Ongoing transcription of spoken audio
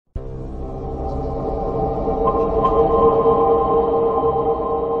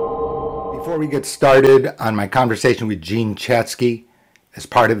we get started on my conversation with Jean Chatzky as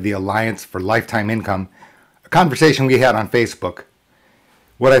part of the Alliance for Lifetime Income, a conversation we had on Facebook,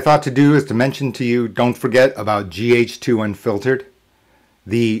 what I thought to do is to mention to you, don't forget about GH2 Unfiltered.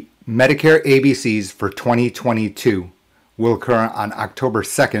 The Medicare ABCs for 2022 will occur on October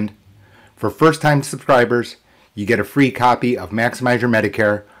 2nd. For first-time subscribers, you get a free copy of Maximize Your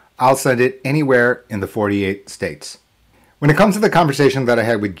Medicare. I'll send it anywhere in the 48 states. When it comes to the conversation that I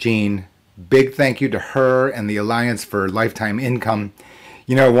had with Jean, big thank you to her and the Alliance for Lifetime Income.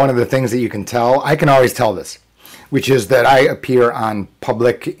 You know, one of the things that you can tell, I can always tell this, which is that I appear on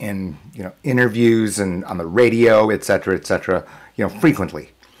public in, interviews and on the radio, et cetera, frequently.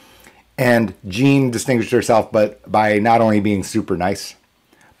 And Jean distinguished herself by not only being super nice,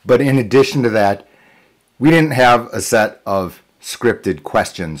 but in addition to that, we didn't have a set of scripted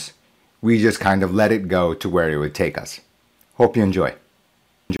questions. We just kind of let it go to where it would take us. Hope you enjoy.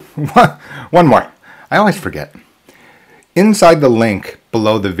 One more. I always forget. Inside the link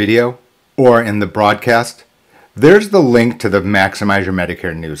below the video or in the broadcast, there's the link to the Maximize Your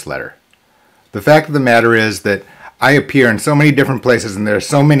Medicare newsletter. The fact of the matter is that I appear in so many different places and there are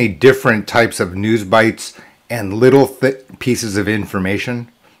so many different types of news bites and little pieces of information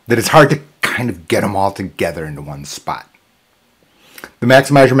that it's hard to kind of get them all together into one spot. The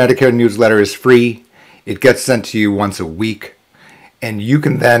Maximize Your Medicare newsletter is free. It gets sent to you once a week, and you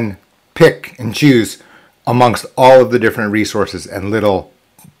can then pick and choose amongst all of the different resources and little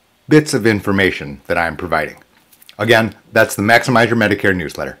bits of information that I'm providing. Again, that's the Maximize Your Medicare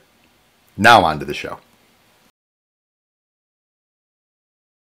newsletter. Now on to the show.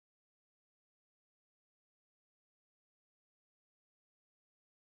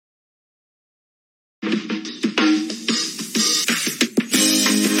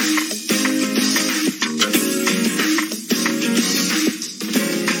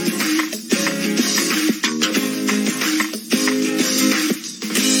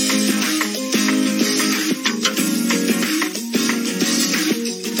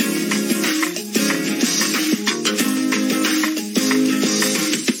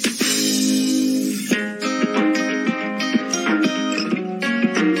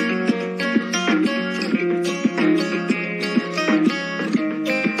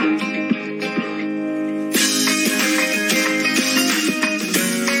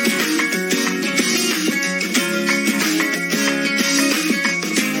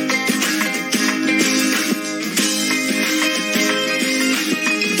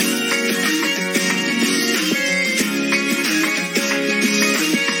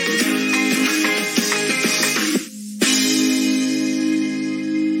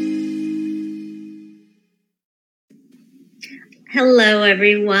 Hello,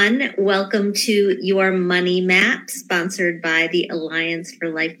 everyone. Welcome to Your Money Map, sponsored by the Alliance for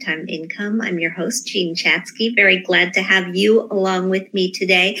Lifetime Income. I'm your host, Jean Chatzky. Very glad to have you along with me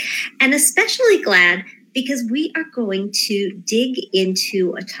today, and especially glad because we are going to dig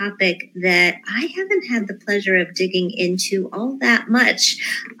into a topic that I haven't had the pleasure of digging into all that much.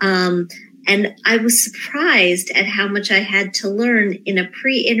 And I was surprised at how much I had to learn in a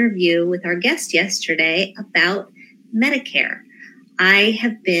pre-interview with our guest yesterday about Medicare. I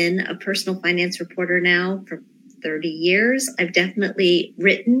have been a personal finance reporter now for 30 years. I've definitely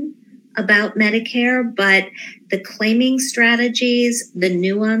written about Medicare, but the claiming strategies, the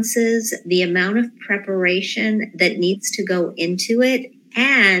nuances, the amount of preparation that needs to go into it,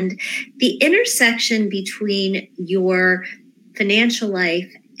 and the intersection between your financial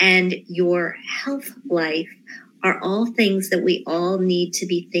life and your health life are all things that we all need to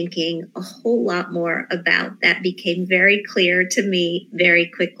be thinking a whole lot more about. That became very clear to me very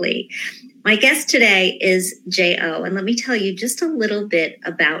quickly. My guest today is J.O., and let me tell you just a little bit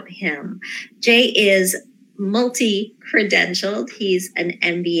about him. Jay is multi-credentialed. He's an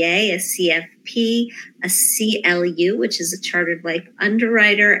MBA, a CFP, a CLU, which is a chartered life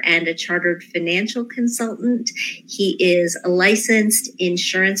underwriter, and a chartered financial consultant. He is a licensed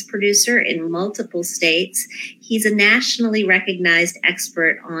insurance producer in multiple states. He's a nationally recognized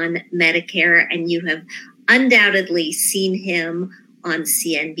expert on Medicare, and you have undoubtedly seen him on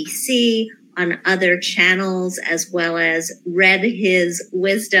CNBC, on other channels, as well as read his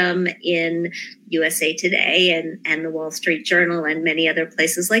wisdom in USA Today and the Wall Street Journal and many other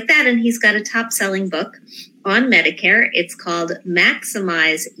places like that. And he's got a top-selling book on Medicare. It's called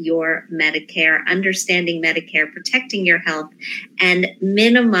Maximize Your Medicare, Understanding Medicare, Protecting Your Health, and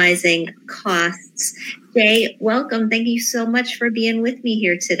Minimizing Costs. Jay, welcome. Thank you so much for being with me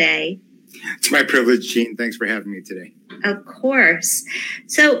here today. It's my privilege, Jean. Thanks for having me today. Of course.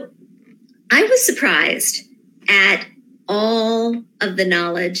 So I was surprised at all of the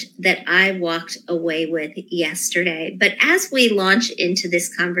knowledge that I walked away with yesterday. But as we launch into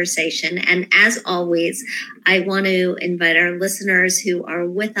this conversation, and as always, I want to invite our listeners who are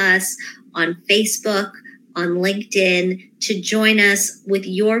with us on Facebook, on LinkedIn, to join us with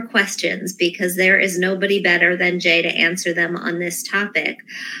your questions, because there is nobody better than Jay to answer them on this topic.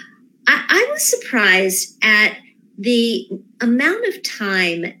 I was surprised at the amount of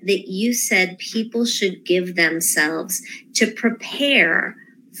time that you said people should give themselves to prepare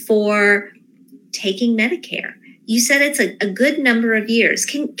for taking Medicare. You said it's a good number of years.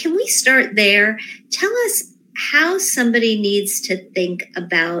 Can we start there? Tell us how somebody needs to think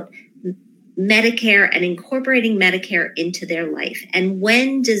about Medicare and incorporating Medicare into their life. And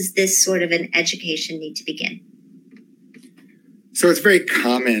when does this sort of an education need to begin? So it's very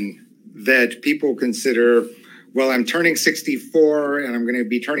common that people consider, well, I'm turning 64 and I'm going to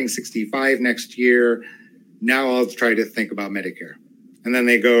be turning 65 next year. Now I'll try to think about Medicare. And then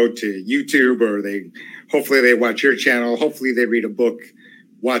they go to YouTube, or hopefully they watch your channel. Hopefully they read a book,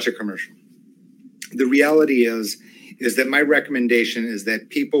 watch a commercial. The reality is that my recommendation is that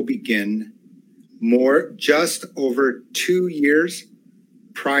people begin just over 2 years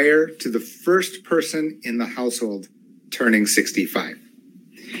prior to the first person in the household turning 65.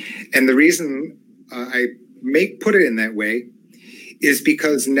 And the reason I put it in that way is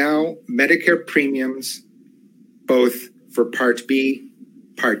because now Medicare premiums, both for Part B,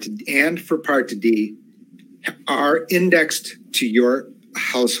 and for Part D, are indexed to your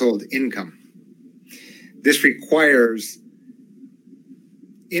household income. This requires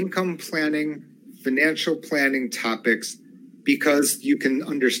income planning, financial planning topics, because you can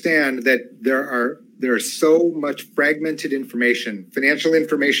understand that there is so much fragmented information, financial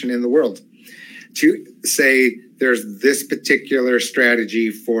information in the world, to say there's this particular strategy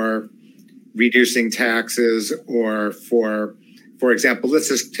for reducing taxes, or for example, let's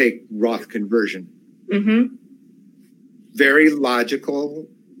just take Roth conversion. Mm-hmm. Very logical,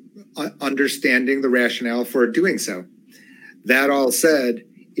 understanding the rationale for doing so. That all said,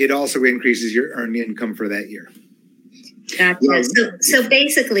 it also increases your earned income for that year. Gotcha. So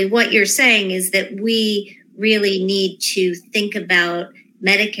basically what you're saying is that we really need to think about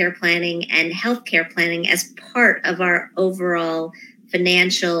Medicare planning and healthcare planning as part of our overall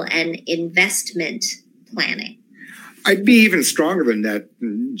financial and investment planning. I'd be even stronger than that,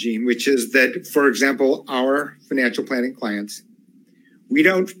 Jean, which is that, for example, our financial planning clients, we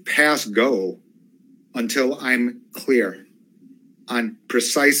don't pass go until I'm clear on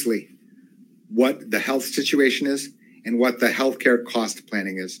precisely what the health situation is and what the healthcare cost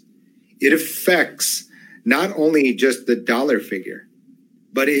planning is. It affects not only just the dollar figure,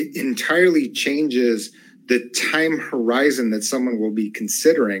 but it entirely changes the time horizon that someone will be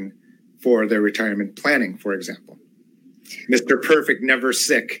considering for their retirement planning, for example. Mr. Perfect, never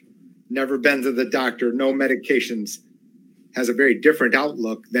sick, never been to the doctor, no medications, has a very different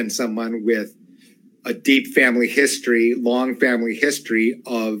outlook than someone with a deep family history, long family history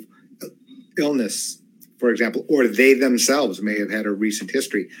of illness, for example, or they themselves may have had a recent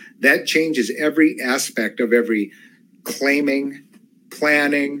history. That changes every aspect of every claiming,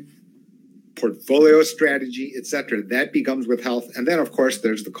 planning, portfolio strategy, etc. That becomes with health. And then, of course,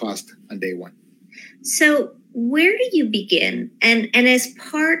 there's the cost on day one. So where do you begin? And as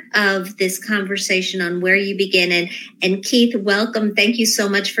part of this conversation on where you begin, and Keith, welcome. Thank you so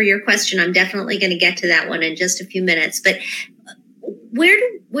much for your question. I'm definitely going to get to that one in just a few minutes. But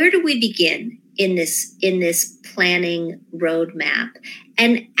where do we begin in this planning roadmap?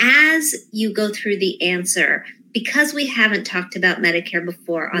 And as you go through the answer, because we haven't talked about Medicare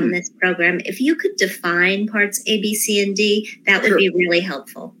before on this program, if you could define parts A, B, C, and D, that would be really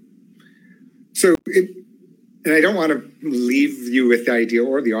helpful. So, and I don't want to leave you with the idea,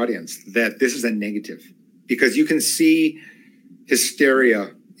 or the audience, that this is a negative, because you can see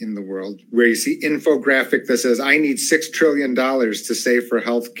hysteria in the world where you see infographic that says, I need $6 trillion to save for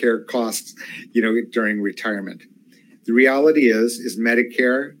healthcare costs, during retirement. The reality is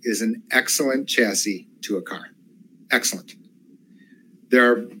Medicare is an excellent chassis to a car. Excellent. There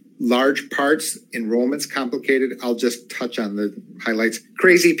are large parts, enrollment's complicated. I'll just touch on the highlights.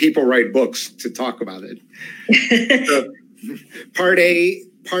 Crazy people write books to talk about it. So, Part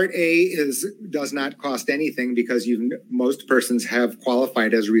A does not cost anything, because most persons have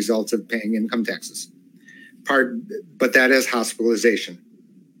qualified as a result of paying income taxes. But that is hospitalization.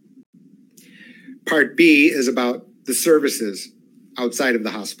 Part B is about the services outside of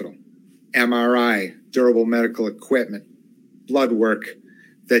the hospital. MRI, durable medical equipment, blood work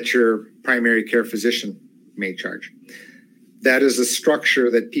that your primary care physician may charge. That is a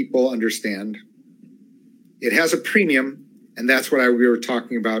structure that people understand. It has a premium, And that's what we were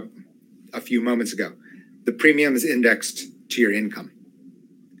talking about a few moments ago. The premium is indexed to your income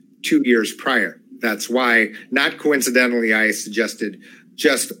 2 years prior. That's why, not coincidentally, I suggested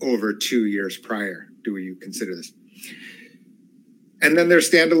just over 2 years prior. Do you consider this? And then there's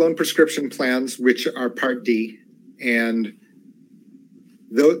standalone prescription plans, which are Part D, and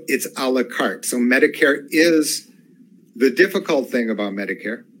though it's a la carte. So Medicare is, the difficult thing about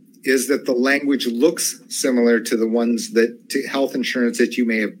Medicare is that the language looks similar to the ones to health insurance that you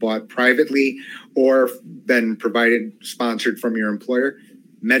may have bought privately or been sponsored from your employer.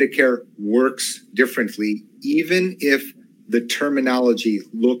 Medicare works differently, even if the terminology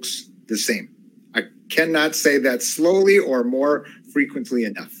looks the same. I cannot say that slowly or more frequently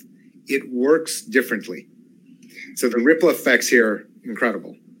enough. It works differently. So the ripple effects here are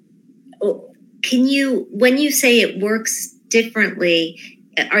incredible. When you say it works differently,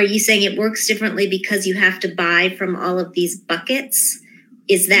 are you saying it works differently because you have to buy from all of these buckets?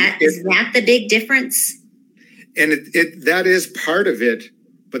 Is that the big difference? And that is part of it,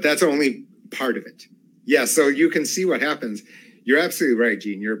 but that's only part of it. Yeah, so you can see what happens. You're absolutely right,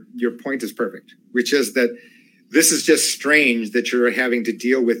 Gene. Your point is perfect, which is that this is just strange that you're having to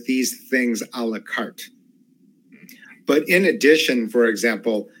deal with these things a la carte. But in addition, for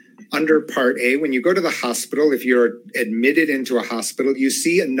example, under Part A, when you go to the hospital, if you're admitted into a hospital, you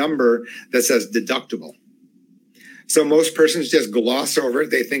see a number that says deductible. So most persons just gloss over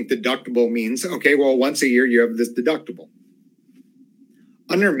it. They think deductible means, okay, well, once a year you have this deductible.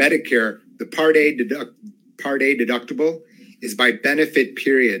 Under Medicare, the Part A deductible is by benefit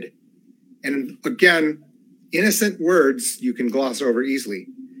period. And again, innocent words you can gloss over easily.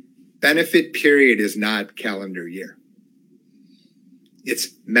 Benefit period is not calendar year. It's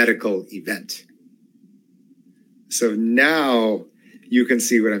medical event. So now you can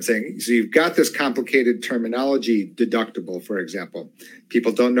see what I'm saying. So you've got this complicated terminology, deductible, for example.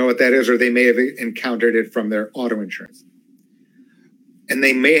 People don't know what that is, or they may have encountered it from their auto insurance. And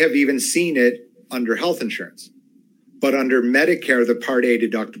they may have even seen it under health insurance. But under Medicare, the Part A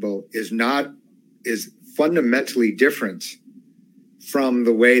deductible is fundamentally different from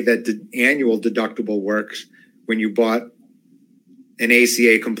the way that the annual deductible works when you bought an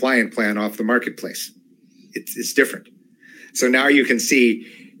ACA compliant plan off the marketplace. It's different. So now you can see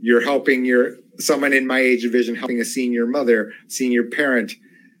you're helping someone in my age division, helping a senior mother, senior parent.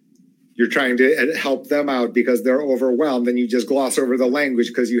 You're trying to help them out because they're overwhelmed, and you just gloss over the language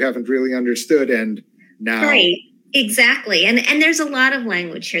because you haven't really understood. And now, right, exactly. And there's a lot of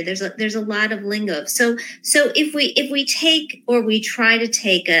language here. There's a lot of lingo. So if we take, or we try to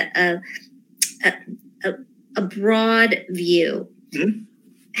take a broad view. Mm-hmm.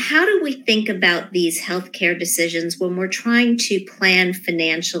 How do we think about these healthcare decisions when we're trying to plan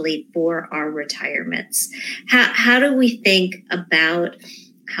financially for our retirements? How do we think about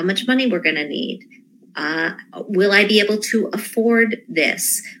how much money we're going to need? Will I be able to afford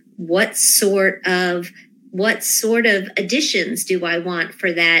this? What sort of additions do I want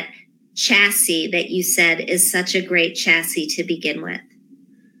for that chassis that you said is such a great chassis to begin with?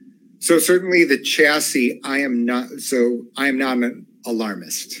 So certainly the chassis, I am not an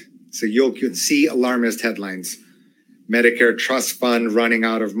alarmist. So you can see alarmist headlines. Medicare trust fund running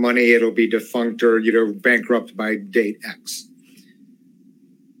out of money. It'll be defunct or bankrupt by date X.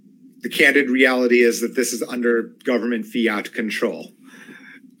 The candid reality is that this is under government fiat control.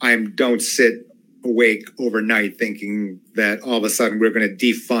 Don't sit awake overnight thinking that all of a sudden we're going to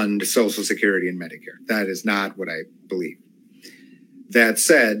defund Social Security and Medicare. That is not what I believe. That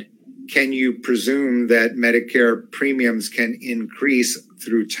said, can you presume that Medicare premiums can increase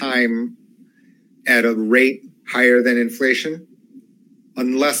through time at a rate higher than inflation?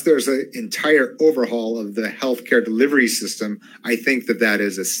 Unless there's an entire overhaul of the healthcare delivery system, I think that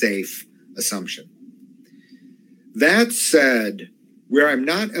is a safe assumption. That said, where I'm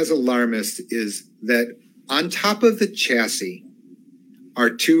not as alarmist is that on top of the chassis are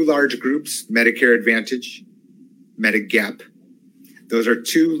two large groups, Medicare Advantage, Medigap. Those are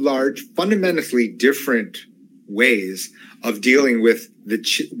two large, fundamentally different ways of dealing with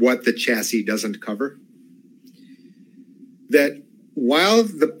what the chassis doesn't cover. That while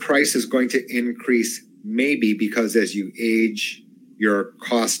the price is going to increase, maybe because as you age, your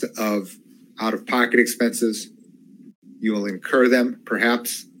cost of out-of-pocket expenses, you will incur them,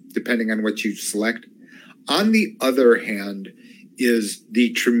 perhaps, depending on what you select. On the other hand, is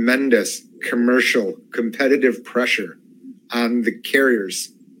the tremendous commercial competitive pressure on the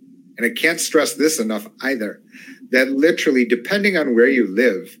carriers. And I can't stress this enough either, that literally, depending on where you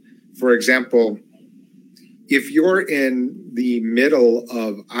live, for example, if you're in the middle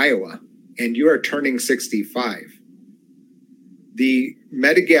of Iowa and you are turning 65, the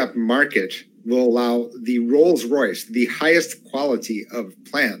Medigap market will allow the Rolls-Royce, the highest quality of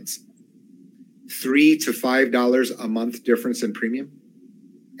plans, $3 to $5 a month difference in premium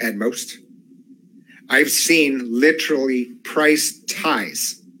at most. I've seen literally price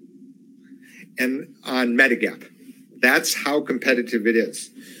ties on Medigap. That's how competitive it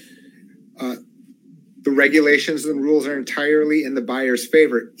is. The regulations and rules are entirely in the buyer's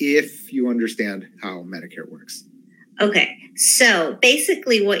favor if you understand how Medicare works. Okay, so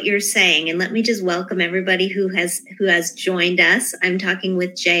basically what you're saying, and let me just welcome everybody who has joined us. I'm talking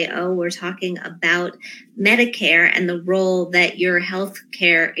with J.O. We're talking about Medicare and the role that your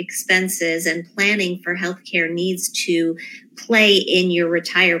healthcare expenses and planning for healthcare needs to play in your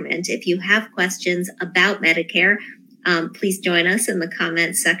retirement. If you have questions about Medicare, please join us in the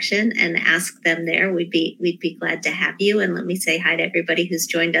comments section and ask them there. We'd be glad to have you. And let me say hi to everybody who's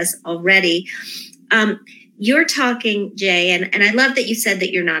joined us already. You're talking, Jay, and I love that you said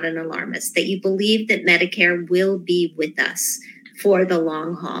that you're not an alarmist, that you believe that Medicare will be with us for the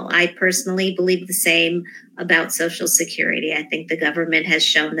long haul. I personally believe the same about Social Security. I think the government has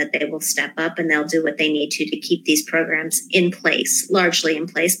shown that they will step up and they'll do what they need to keep these programs in place, largely in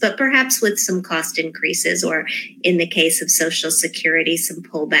place, but perhaps with some cost increases, or in the case of Social Security, some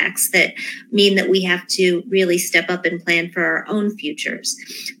pullbacks that mean that we have to really step up and plan for our own futures.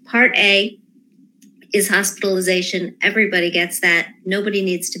 Part A is hospitalization. Everybody gets that. Nobody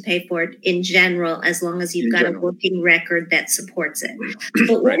needs to pay for it in general, as long as you've got a working record that supports it.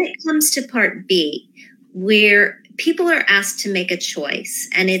 But when it comes to Part B, where people are asked to make a choice,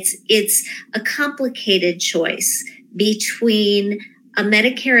 and it's a complicated choice between a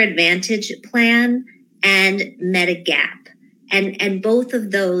Medicare Advantage plan and Medigap. And both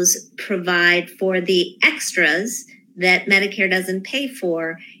of those provide for the extras that Medicare doesn't pay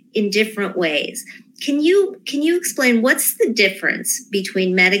for in different ways. Can you explain what's the difference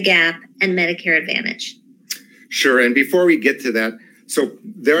between Medigap and Medicare Advantage? Sure. And before we get to that, so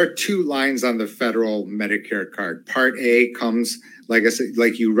there are two lines on the federal Medicare card. Part A comes, like I said,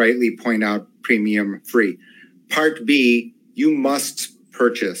 like you rightly point out, premium free. Part B, you must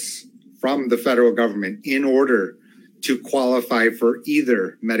purchase from the federal government in order to qualify for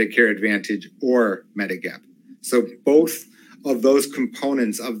either Medicare Advantage or Medigap. So both of those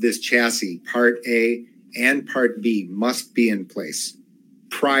components of this chassis, Part A and Part B, must be in place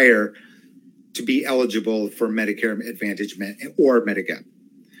prior to be eligible for Medicare Advantage or Medigap.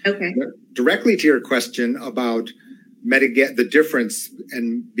 Okay. Directly to your question about Medigap, the difference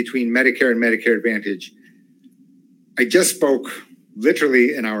between Medicare and Medicare Advantage, I just spoke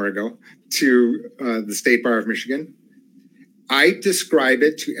literally an hour ago to the State Bar of Michigan. I describe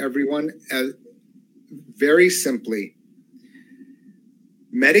it to everyone as very simply: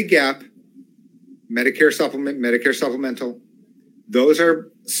 Medigap, Medicare Supplement, Medicare Supplemental, those are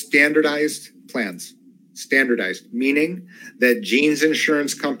standardized plans. Standardized, meaning that Gene's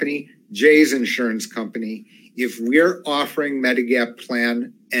insurance company, Jay's insurance company, if we're offering Medigap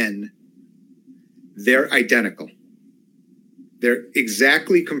Plan N, they're identical. They're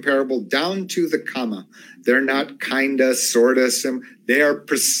exactly comparable down to the comma. They're not kinda, sorta, they are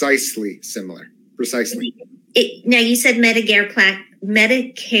precisely similar. Precisely. Now you said Medigap Plan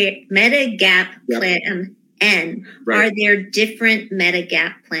N. Right. Are there different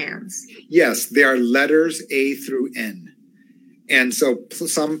Medigap plans? Yes, there are letters A through N. And so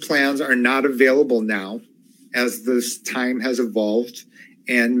some plans are not available now as this time has evolved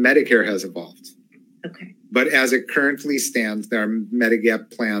and Medicare has evolved. Okay. But as it currently stands, there are Medigap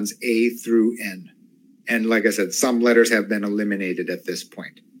plans A through N. And like I said, some letters have been eliminated at this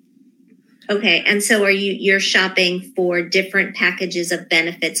point. Okay, and so you're shopping for different packages of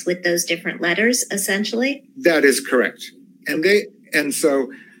benefits with those different letters, essentially? That is correct.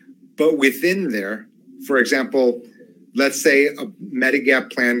 But within there, for example, let's say a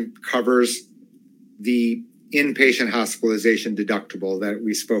Medigap plan covers the inpatient hospitalization deductible that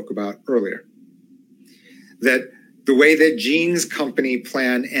we spoke about earlier. That the way that Gene's company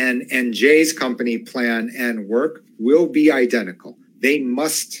Plan N and Jay's company Plan N work will be identical. They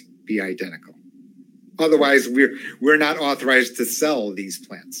must be identical. Otherwise, we're not authorized to sell these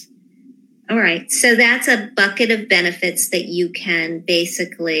plans. All right. So that's a bucket of benefits that you can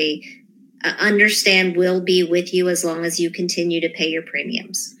basically understand will be with you as long as you continue to pay your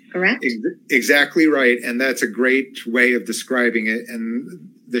premiums, correct? Exactly right. And that's a great way of describing it.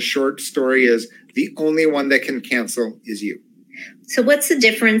 And the short story is the only one that can cancel is you. So what's the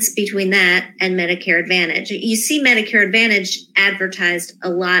difference between that and Medicare Advantage? You see Medicare Advantage advertised a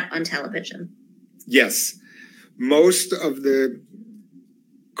lot on television. Yes. Most of the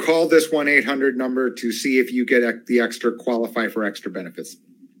call this 1-800 number to see if you get the extra, qualify for extra benefits.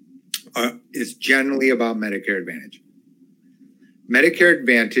 It's generally about Medicare Advantage. Medicare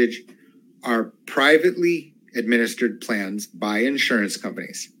Advantage are privately administered plans by insurance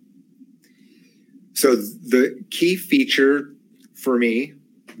companies. So the key feature for me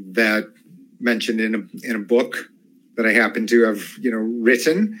that mentioned in a book that I happen to have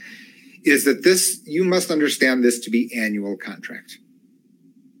written is that you must understand this to be annual contract.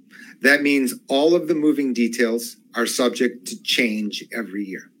 That means all of the moving details are subject to change every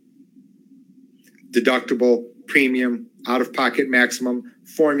year. Deductible, premium, out-of-pocket maximum,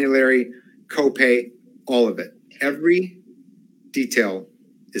 formulary, copay, all of it. Every detail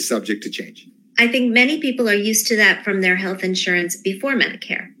is subject to change. I think many people are used to that from their health insurance before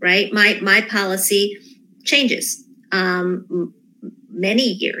Medicare, right? My policy changes many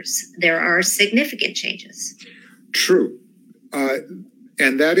years. There are significant changes. True.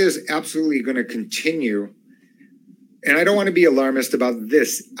 And that is absolutely going to continue. And I don't want to be alarmist about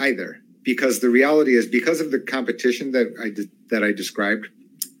this either, because the reality is, because of the competition that I described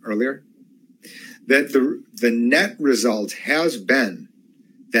earlier, that the net result has been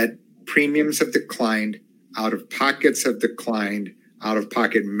that premiums have declined, out-of-pockets have declined,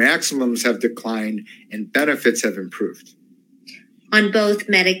 out-of-pocket maximums have declined, and benefits have improved. On both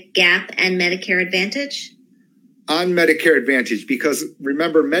Medigap and Medicare Advantage? On Medicare Advantage, because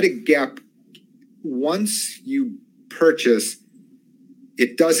remember, Medigap, once you purchase,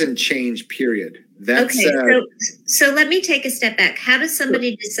 it doesn't change, period. So let me take a step back. How does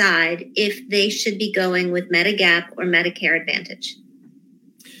somebody decide if they should be going with Medigap or Medicare Advantage?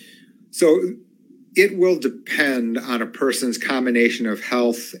 So it will depend on a person's combination of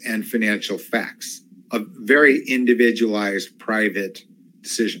health and financial facts, a very individualized, private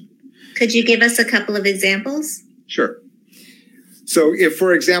decision. Could you give us a couple of examples? Sure. So if,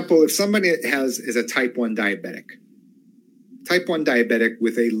 for example, if somebody is a type 1 diabetic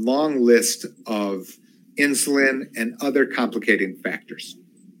with a long list of insulin and other complicating factors,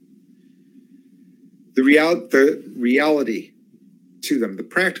 the reality to them, the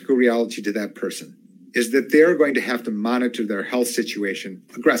practical reality to that person, is that they're going to have to monitor their health situation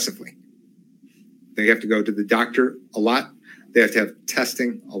aggressively. They have to go to the doctor a lot. They have to have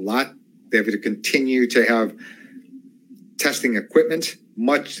testing a lot. They have to continue to have testing equipment,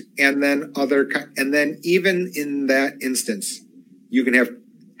 and then even in that instance, you can have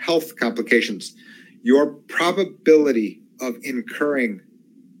health complications. Your probability of incurring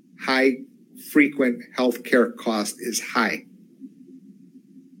high frequent healthcare cost is high.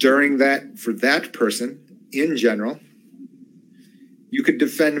 During that, for that person, in general, you could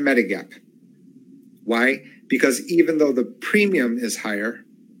defend Medigap. Why? Because even though the premium is higher,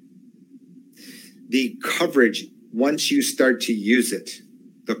 the coverage, once you start to use it,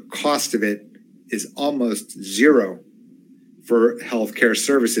 the cost of it is almost zero for healthcare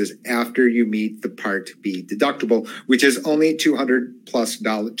services after you meet the Part B deductible, which is only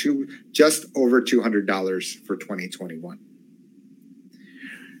 $200+ to just over $200 for 2021.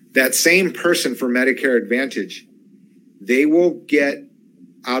 That same person for Medicare Advantage, they will get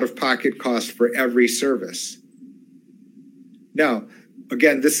out-of-pocket costs for every service. Now,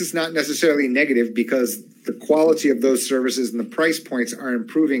 again, this is not necessarily negative, because the quality of those services and the price points are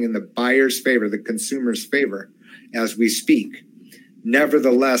improving in the buyer's favor, the consumer's favor, as we speak.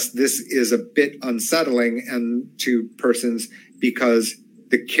 Nevertheless, this is a bit unsettling to persons, because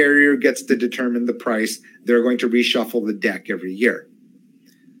the carrier gets to determine the price. They're going to reshuffle the deck every year.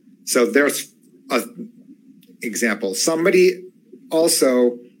 So there's an example. Somebody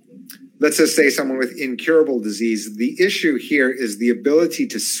also, let's just say someone with incurable disease, the issue here is the ability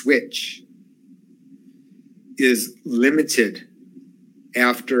to switch is limited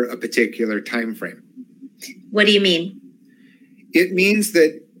after a particular time frame. What do you mean? It means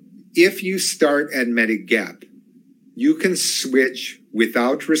that if you start at Medigap, you can switch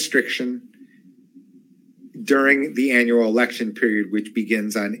without restriction during the annual election period, which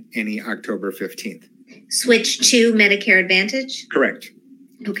begins on any October 15th. Switch to Medicare Advantage? Correct.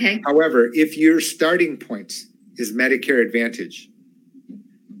 Okay. However, if your starting point is Medicare Advantage,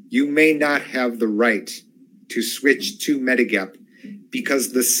 you may not have the right to switch to Medigap,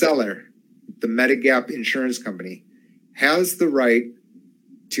 because the seller, the Medigap insurance company, has the right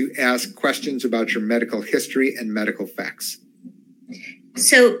to ask questions about your medical history and medical facts.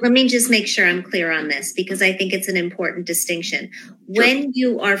 So let me just make sure I'm clear on this, because I think it's an important distinction. Sure. When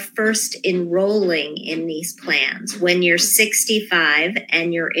you are first enrolling in these plans, when you're 65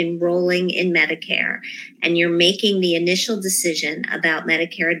 and you're enrolling in Medicare and you're making the initial decision about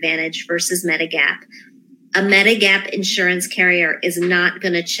Medicare Advantage versus Medigap, a Medigap insurance carrier is not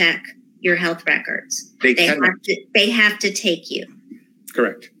going to check your health records. They have to take you.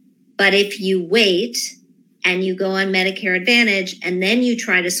 Correct. But if you wait and you go on Medicare Advantage and then you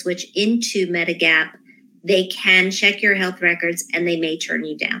try to switch into Medigap, they can check your health records and they may turn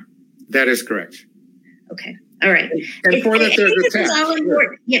you down. That is correct. Okay. All right. And for that, there's a tax.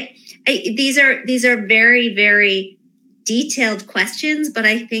 Yeah. These are very, very detailed questions, but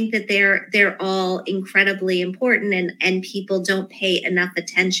I think that they're all incredibly important and people don't pay enough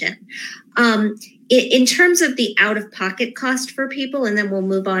attention. In terms of the out-of-pocket cost for people, and then we'll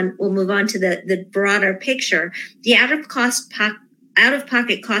move on to the broader picture. The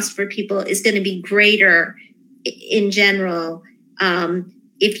out-of-pocket cost for people is going to be greater in general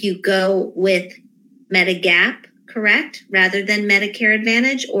if you go with Medigap, correct, rather than Medicare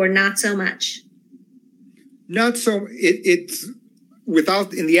Advantage, or not so much? Not so. It's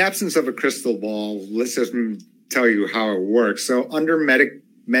without, in the absence of a crystal ball, let's just tell you how it works. So under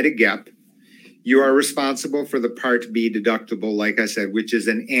Medigap, you are responsible for the Part B deductible, like I said, which is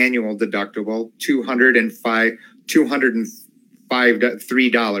an annual deductible, $203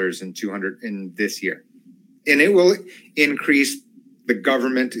 in this year. And it will increase. The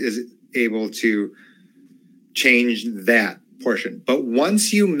government is able to change that portion. But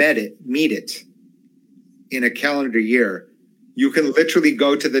once you meet it in a calendar year, you can literally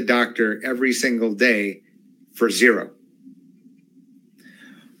go to the doctor every single day for $0.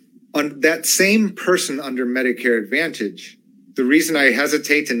 On that same person under Medicare Advantage, the reason I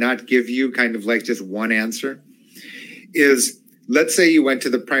hesitate to not give you kind of like just one answer is, let's say you went to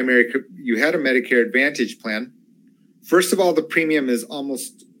you had a Medicare Advantage plan. First of all, the premium is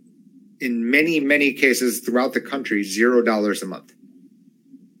almost, in many, many cases throughout the country, $0 a month.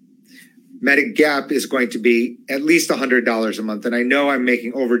 Medigap is going to be at least $100 a month. And I know I'm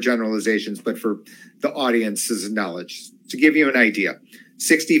making overgeneralizations, but for the audience's knowledge, to give you an idea,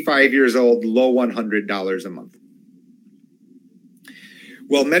 65 years old, low $100 a month.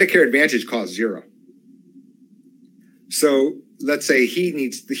 Well, Medicare Advantage costs $0. So let's say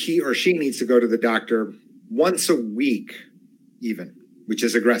he or she needs to go to the doctor once a week, even, which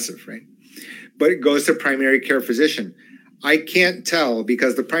is aggressive, right? But it goes to primary care physician. I can't tell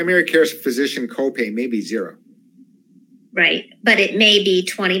because the primary care physician copay may be $0. Right. But it may be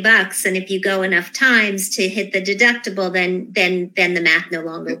 $20. And if you go enough times to hit the deductible, then the math no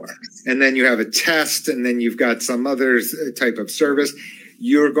longer works. And then you have a test, and then you've got some other type of service.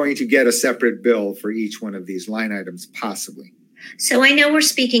 You're going to get a separate bill for each one of these line items, possibly. So I know we're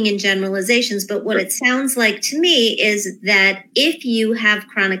speaking in generalizations, but what it sounds like to me is that if you have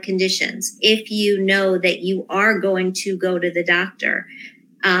chronic conditions, if you know that you are going to go to the doctor,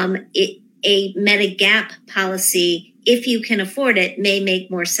 a Medigap policy, if you can afford it, may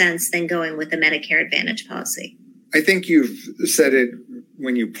make more sense than going with a Medicare Advantage policy. I think you've said it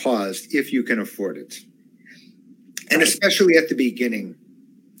when you paused, if you can afford it. And right. Especially at the beginning.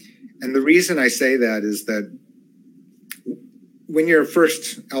 And the reason I say that is that when you're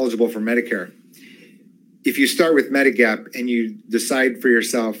first eligible for Medicare, if you start with Medigap and you decide for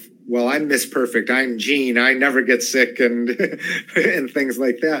yourself, well, I'm Miss Perfect, I'm Jean, I never get sick and and things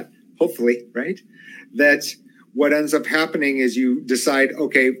like that, hopefully, right? That what ends up happening is you decide,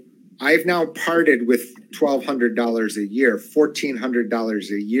 okay, I've now parted with $1,200 a year,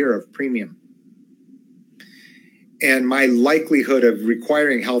 $1,400 a year of premium. And my likelihood of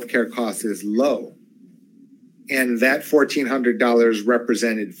requiring healthcare costs is low. And that $1,400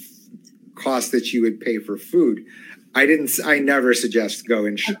 represented costs that you would pay for food. I never suggest go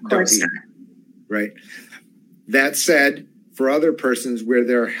and of course not. Right. That said, for other persons where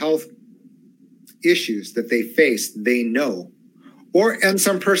there are health issues that they face, they know. And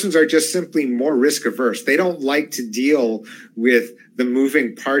some persons are just simply more risk averse. They don't like to deal with the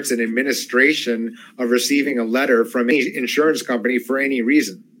moving parts and administration of receiving a letter from any insurance company for any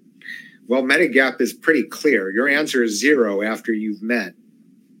reason. Well, Medigap is pretty clear. Your answer is $0 after you've met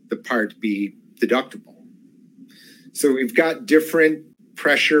the Part B deductible. So we've got different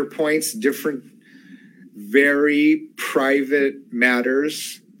pressure points, different very private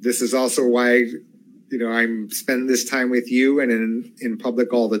matters. This is also why I'm spending this time with you and in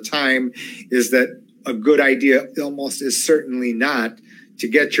public all the time, is that a good idea almost is certainly not to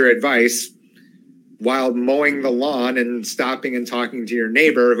get your advice while mowing the lawn and stopping and talking to your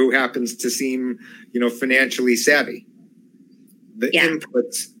neighbor who happens to seem, financially savvy. The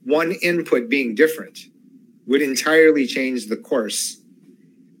inputs, one input being different, would entirely change the course.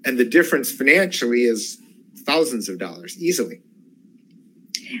 And the difference financially is thousands of dollars, easily.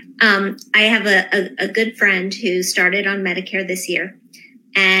 I have a good friend who started on Medicare this year.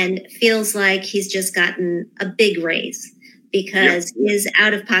 and feels like he's just gotten a big raise because his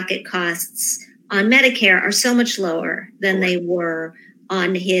out-of-pocket costs on Medicare are so much lower than they were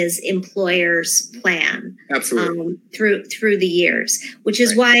on his employer's plan. Absolutely. Through the years, which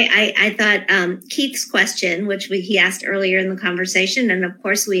is why I thought Keith's question, which he asked earlier in the conversation, and of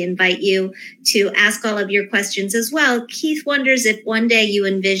course we invite you to ask all of your questions as well. Keith wonders if one day you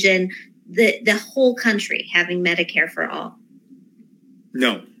envision the whole country having Medicare for all.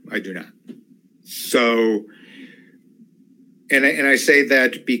 No, I do not. So, and I say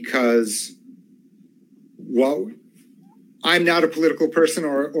that because, well, I'm not a political person,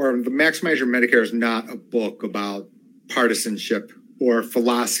 or the Maximize Your Medicare is not a book about partisanship or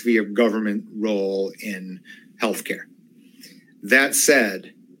philosophy of government role in healthcare. That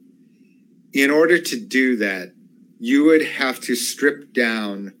said, in order to do that, you would have to strip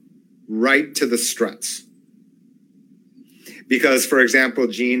down right to the struts. Because, for example,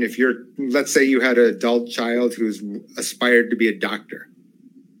 Gene, if let's say you had an adult child who's aspired to be a doctor,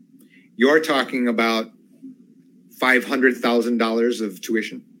 you're talking about $500,000 of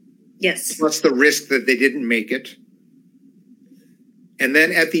tuition. Yes. Plus the risk that they didn't make it. And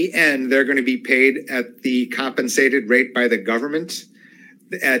then at the end, they're going to be paid at the compensated rate by the government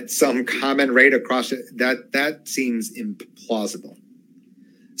at some common rate across it. That seems implausible.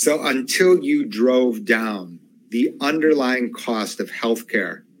 So until you drove down the underlying cost of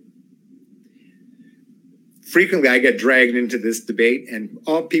healthcare, frequently I get dragged into this debate, and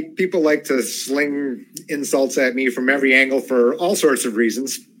all people like to sling insults at me from every angle for all sorts of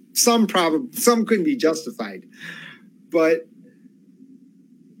reasons. Some couldn't be justified, but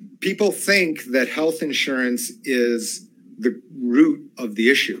people think that health insurance is the root of the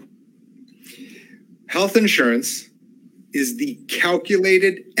issue. Health insurance is the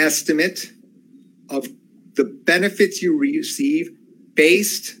calculated estimate of the benefits you receive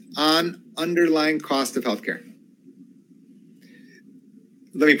based on underlying cost of healthcare.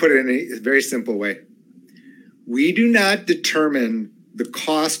 Let me put it in a very simple way. We do not determine the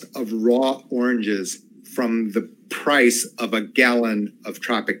cost of raw oranges from the price of a gallon of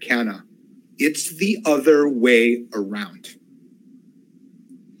Tropicana. It's the other way around.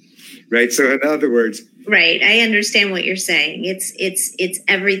 Right? So in other words, right. I understand what you're saying. It's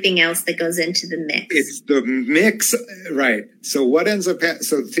everything else that goes into the mix. It's the mix, right? So what ends up?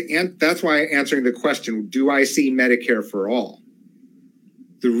 That's why answering the question: do I see Medicare for all?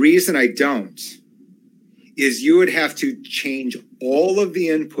 The reason I don't is you would have to change all of the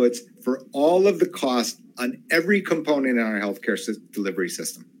inputs for all of the costs on every component in our healthcare delivery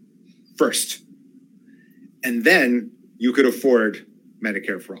system first, and then you could afford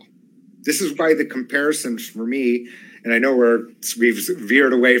Medicare for all. This is why the comparisons for me, and I know we've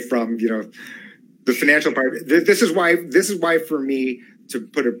veered away from the financial part. This is why for me, to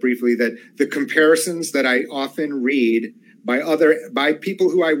put it briefly, that the comparisons that I often read by people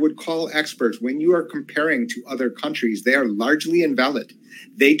who I would call experts, when you are comparing to other countries, they are largely invalid.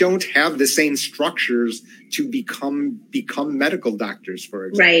 They don't have the same structures to become medical doctors, for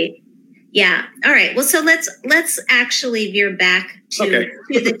example. Right. Yeah. All right. Well, so let's actually veer back to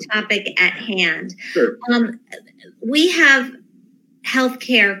the topic at hand. Sure. We have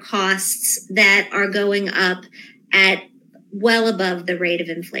healthcare costs that are going up at well above the rate of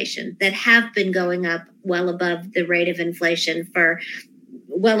inflation, that have been going up well above the rate of inflation for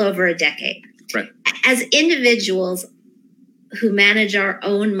well over a decade. Right. As individuals who manage our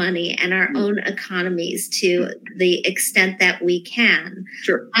own money and our own economies to the extent that we can.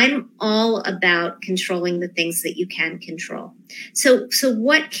 Sure. I'm all about controlling the things that you can control. So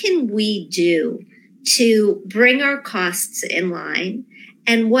what can we do to bring our costs in line?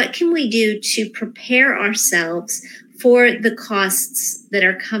 And what can we do to prepare ourselves for the costs that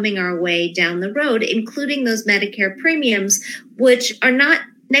are coming our way down the road, including those Medicare premiums, which are not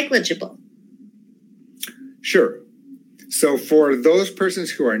negligible? Sure. So for those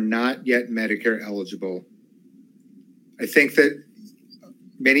persons who are not yet Medicare eligible, I think that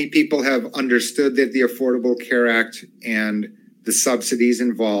many people have understood that the Affordable Care Act and the subsidies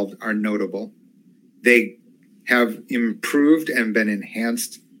involved are notable. They have improved and been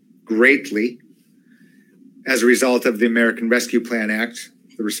enhanced greatly as a result of the American Rescue Plan Act,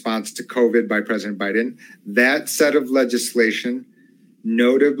 the response to COVID by President Biden. That set of legislation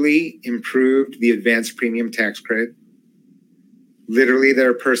notably improved the advanced premium tax credit. Literally, there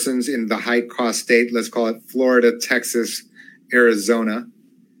are persons in the high-cost state, let's call it Florida, Texas, Arizona,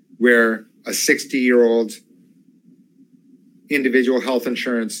 where a 60-year-old individual health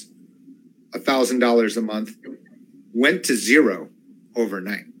insurance, $1,000 a month, went to zero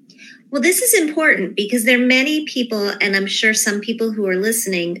overnight. Well, this is important because there are many people, and I'm sure some people who are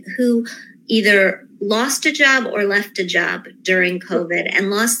listening, who either lost a job or left a job during COVID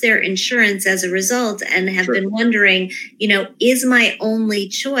and lost their insurance as a result and have been wondering, is my only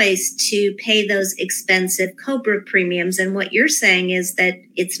choice to pay those expensive COBRA premiums? And what you're saying is that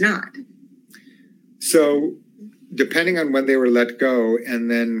it's not. So depending on when they were let go, and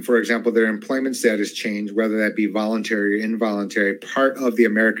then, for example, their employment status changed, whether that be voluntary or involuntary, part of the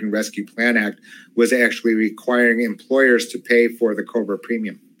American Rescue Plan Act was actually requiring employers to pay for the COBRA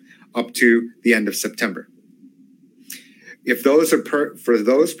premium up to the end of September. If those are for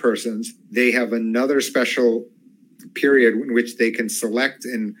those persons, they have another special period in which they can select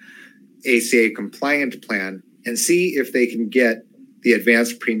an ACA compliant plan and see if they can get the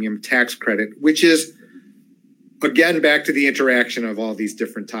advanced premium tax credit, which is, again, back to the interaction of all these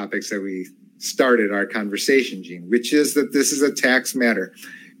different topics that we started our conversation, Jean, which is that this is a tax matter,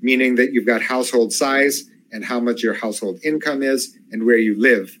 meaning that you've got household size and how much your household income is and where you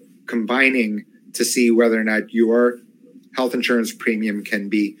live, combining to see whether or not your health insurance premium can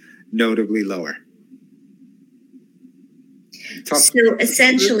be notably lower. So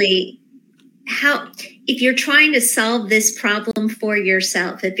essentially, if you're trying to solve this problem for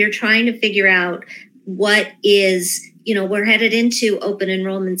yourself, if you're trying to figure out what is, we're headed into open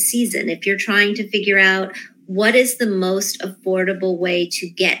enrollment season, if you're trying to figure out what is the most affordable way to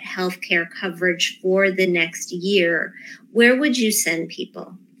get healthcare coverage for the next year, where would you send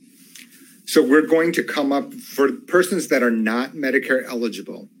people? So we're going to come up for persons that are not Medicare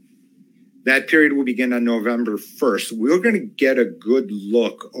eligible. That period will begin on November 1st. We're going to get a good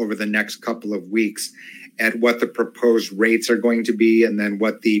look over the next couple of weeks at what the proposed rates are going to be and then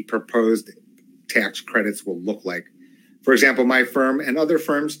what the proposed tax credits will look like. For example, my firm and other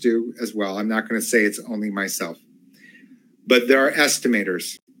firms do as well. I'm not going to say it's only myself. But there are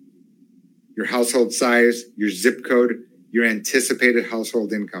estimators. Your household size, your zip code, your anticipated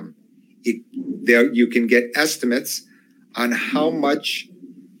household income. You can get estimates on how much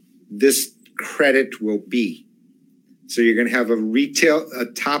this credit will be. So you're going to have a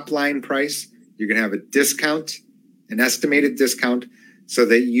top line price. You're going to have a discount, an estimated discount, so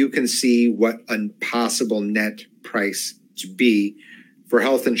that you can see what a possible net price to be for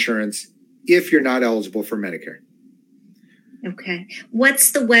health insurance if you're not eligible for Medicare. Okay.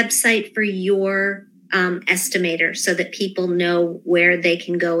 What's the website for your estimator so that people know where they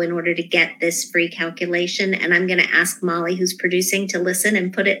can go in order to get this free calculation? And I'm going to ask Molly, who's producing, to listen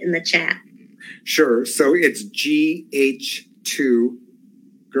and put it in the chat. Sure. So it's GH2,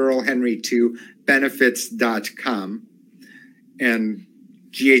 Girl Henry 2, benefits.com. And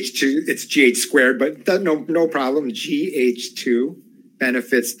GH2, it's GH squared, but no problem. GH2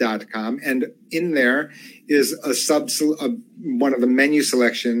 benefits.com. And in there is one of the menu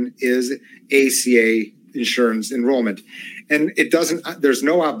selection is ACA insurance enrollment. And there's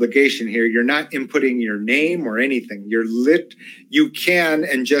no obligation here. You're not inputting your name or anything. You can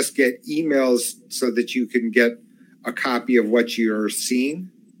and just get emails so that you can get a copy of what you're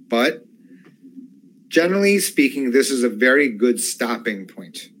seeing. But generally speaking, this is a very good stopping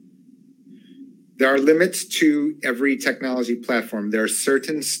point. There are limits to every technology platform. There are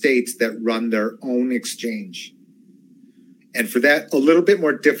certain states that run their own exchange. And for that, a little bit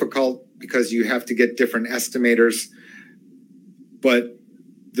more difficult because you have to get different estimators. But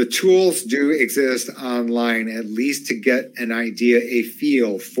the tools do exist online, at least to get an idea, a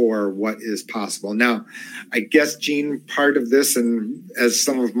feel for what is possible. Now, I guess, Jean, part of this, and as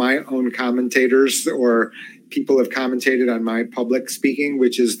some of my own commentators or people have commentated on my public speaking,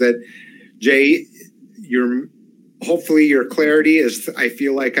 which is that, Jay, hopefully your clarity is, I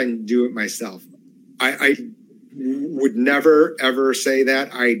feel like I can do it myself. I would never, ever say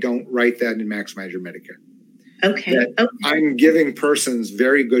that. I don't write that in Maximize Your Medicare. Okay. I'm giving persons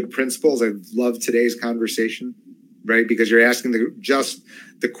very good principles. I love today's conversation, right? Because you're asking just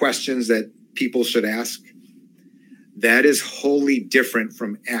the questions that people should ask. That is wholly different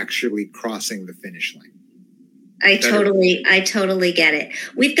from actually crossing the finish line. I totally get it.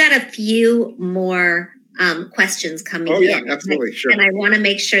 We've got a few more questions coming in. Oh, yeah, absolutely. Sure. And I want to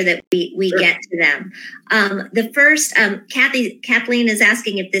make sure that we Sure. get to them. The first, Kathleen is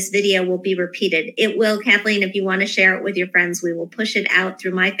asking if this video will be repeated. It will, Kathleen. If you want to share it with your friends, we will push it out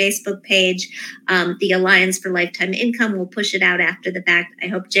through my Facebook page. The Alliance for Lifetime Income will push it out after the fact. I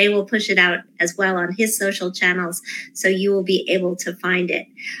hope Jay will push it out as well on his social channels, so you will be able to find it.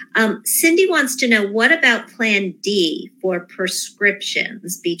 Cindy wants to know, what about Plan D for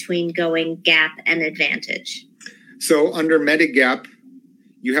prescriptions between going Gap and Advantage? So under Medigap,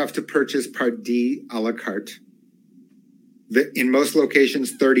 you have to purchase Part D a la carte. In most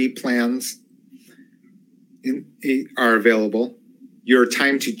locations, 30 plans are available. Your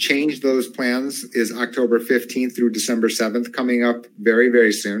time to change those plans is October 15th through December 7th, coming up very,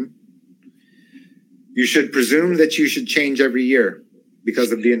 very soon. You should presume that you should change every year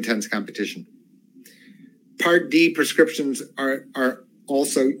because of the intense competition. Part D prescriptions are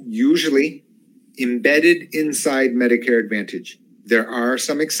also usually embedded inside Medicare Advantage. There are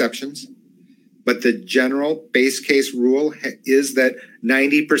some exceptions, but the general base case rule is that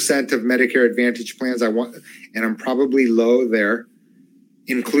 90% of Medicare Advantage plans, and I'm probably low there,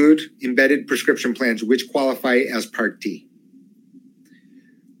 include embedded prescription plans which qualify as Part D.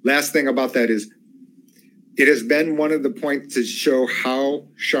 Last thing about that is, it has been one of the points to show how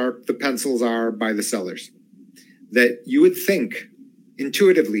sharp the pencils are by the sellers. That you would think,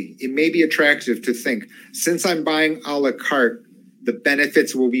 intuitively, it may be attractive to think, since I'm buying a la carte, the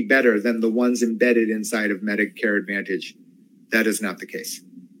benefits will be better than the ones embedded inside of Medicare Advantage. That is not the case.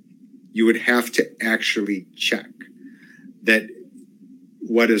 You would have to actually check that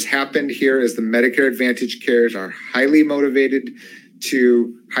what has happened here is the Medicare Advantage carriers are highly motivated,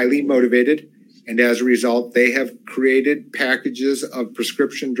 and as a result, they have created packages of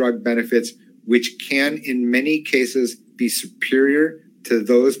prescription drug benefits which can, in many cases, be superior to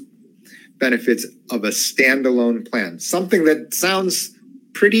those benefits of a standalone plan. Something that sounds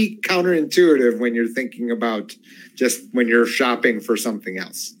pretty counterintuitive when you're thinking about just when you're shopping for something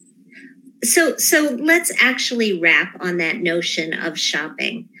else. So let's actually wrap on that notion of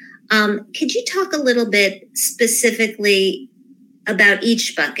shopping. Could you talk a little bit specifically about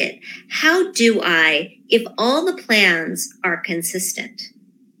each bucket? How do I, if all the plans are consistent,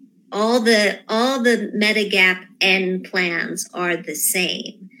 all the Medigap N plans are the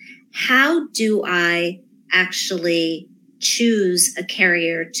same, how do I actually choose a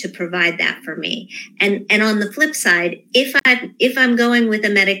carrier to provide that for me? And on the flip side, if I'm going with a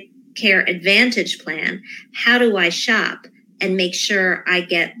Medicare Advantage plan, how do I shop and make sure I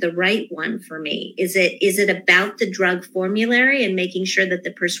get the right one for me? Is it about the drug formulary and making sure that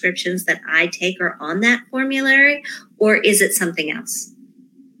the prescriptions that I take are on that formulary, or is it something else?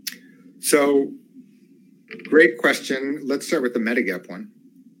 So, great question. Let's start with the Medigap one.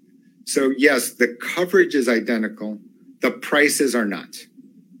 So, yes, the coverage is identical. The prices are not.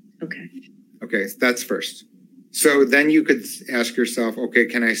 Okay, that's first. So then you could ask yourself, okay,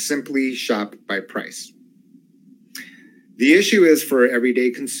 can I simply shop by price? The issue is for an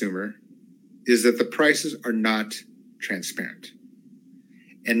everyday consumer is that the prices are not transparent.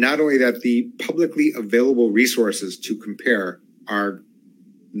 And not only that, the publicly available resources to compare are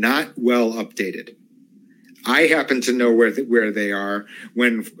not well updated. I happen to know where they are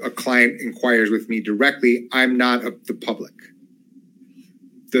when a client inquires with me directly. I'm not the public.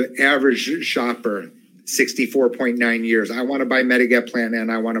 The average shopper, 64.9 years. I want to buy Medigap Plan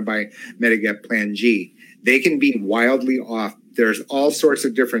and I want to buy Medigap Plan G. They can be wildly off. There's all sorts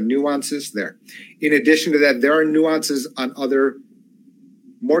of different nuances there. In addition to that, there are nuances on other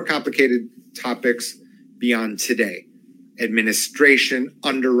more complicated topics beyond today. Administration,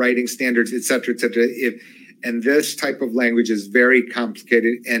 underwriting standards, et cetera, et cetera. And this type of language is very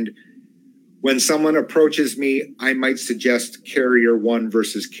complicated. And when someone approaches me, I might suggest carrier 1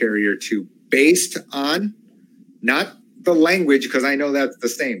 versus carrier 2 based on not the language, because I know that's the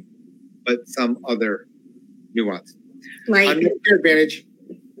same, but some other nuance. Like on Medicare Advantage.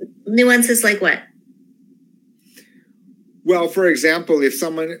 Nuances like what? Well, for example, if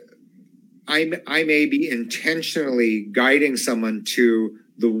someone, I may be intentionally guiding someone to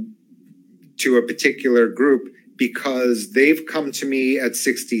a particular group because they've come to me at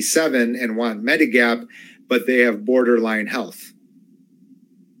 67 and want Medigap, but they have borderline health.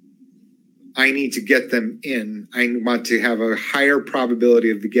 I need to get them in. I want to have a higher probability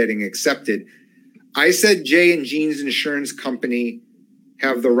of getting accepted. I said Jay and Jean's insurance company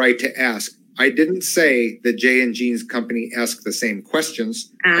have the right to ask. I didn't say that Jay and Jean's company ask the same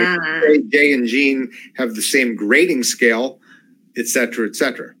questions. I say Jay and Jean have the same grading scale, et cetera, et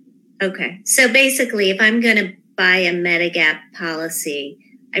cetera. Okay. So basically, if I'm going to buy a Medigap policy,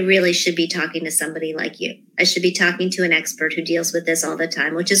 I really should be talking to somebody like you. I should be talking to an expert who deals with this all the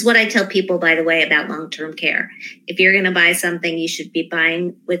time, which is what I tell people, by the way, about long-term care. If you're going to buy something, you should be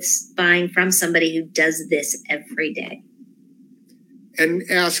buying from somebody who does this every day. And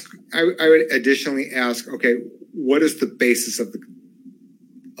I would additionally ask, okay, what is the basis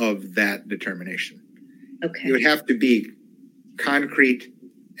of that determination? Okay. It would have to be concrete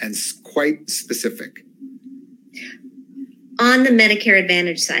and quite specific. On the Medicare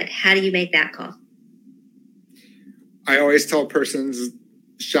Advantage side, how do you make that call? I always tell persons,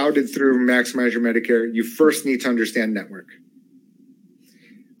 shouted through Maximize Your Medicare, you first need to understand network.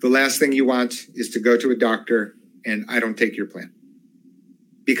 The last thing you want is to go to a doctor and I don't take your plan.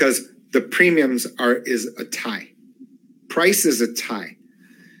 Because the premiums is a tie. Price is a tie.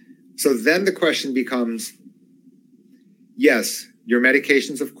 So then the question becomes, yes, your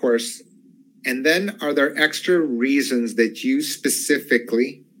medications, of course, and then are there extra reasons that you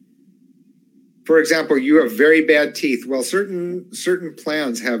specifically, for example, you have very bad teeth. Well, certain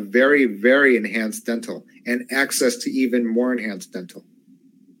plans have very, very enhanced dental and access to even more enhanced dental,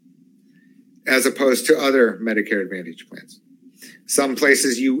 as opposed to other Medicare Advantage plans. Some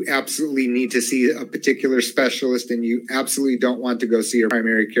places you absolutely need to see a particular specialist and you absolutely don't want to go see your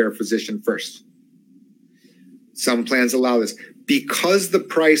primary care physician first. Some plans allow this. Because the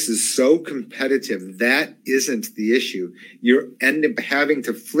price is so competitive, that isn't the issue. You end up having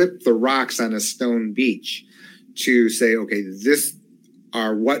to flip the rocks on a stone beach to say, okay, this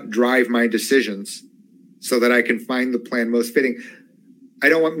are what drive my decisions so that I can find the plan most fitting. I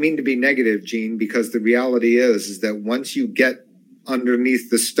don't mean to be negative, Gene, because the reality is that once you get underneath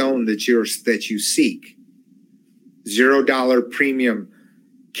the stone that you seek, $0 premium,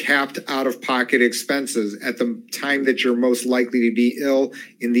 capped out-of-pocket expenses at the time that you're most likely to be ill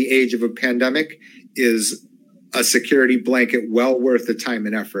in the age of a pandemic is a security blanket well worth the time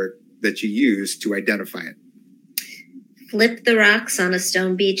and effort that you use to identify it. Flip the rocks on a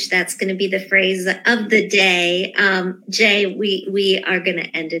stone beach. That's going to be the phrase of the day. Jay, we are going to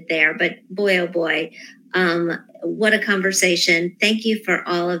end it there. But boy, oh boy, what a conversation. Thank you for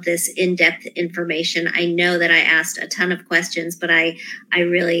all of this in-depth information. I know that I asked a ton of questions, but I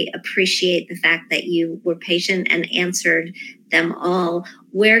really appreciate the fact that you were patient and answered them all.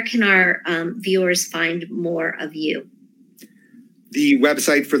 Where can our viewers find more of you? The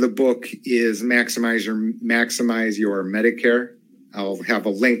website for the book is Maximize Your Medicare. I'll have a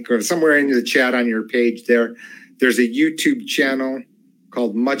link or somewhere in the chat on your page there. There's a YouTube channel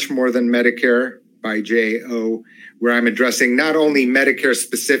called Much More Than Medicare by J.O., where I'm addressing not only Medicare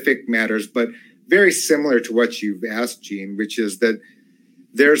specific matters, but very similar to what you've asked, Gene, which is that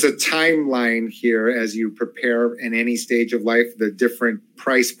there's a timeline here as you prepare in any stage of life. The different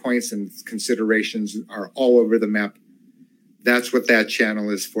price points and considerations are all over the map. That's what that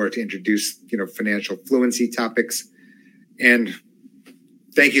channel is for, to introduce, financial fluency topics. And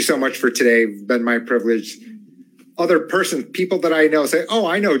thank you so much for today. It's been my privilege. People that I know say, "Oh,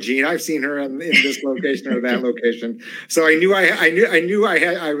 I know Gene. I've seen her in this location or that location." So I knew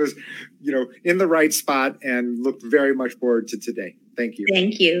I was, in the right spot and looked very much forward to today. Thank you.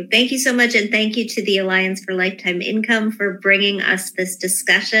 Thank you. Thank you so much. And thank you to the Alliance for Lifetime Income for bringing us this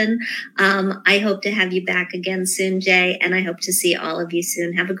discussion. I hope to have you back again soon, Jay, and I hope to see all of you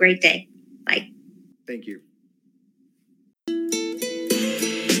soon. Have a great day. Bye. Thank you.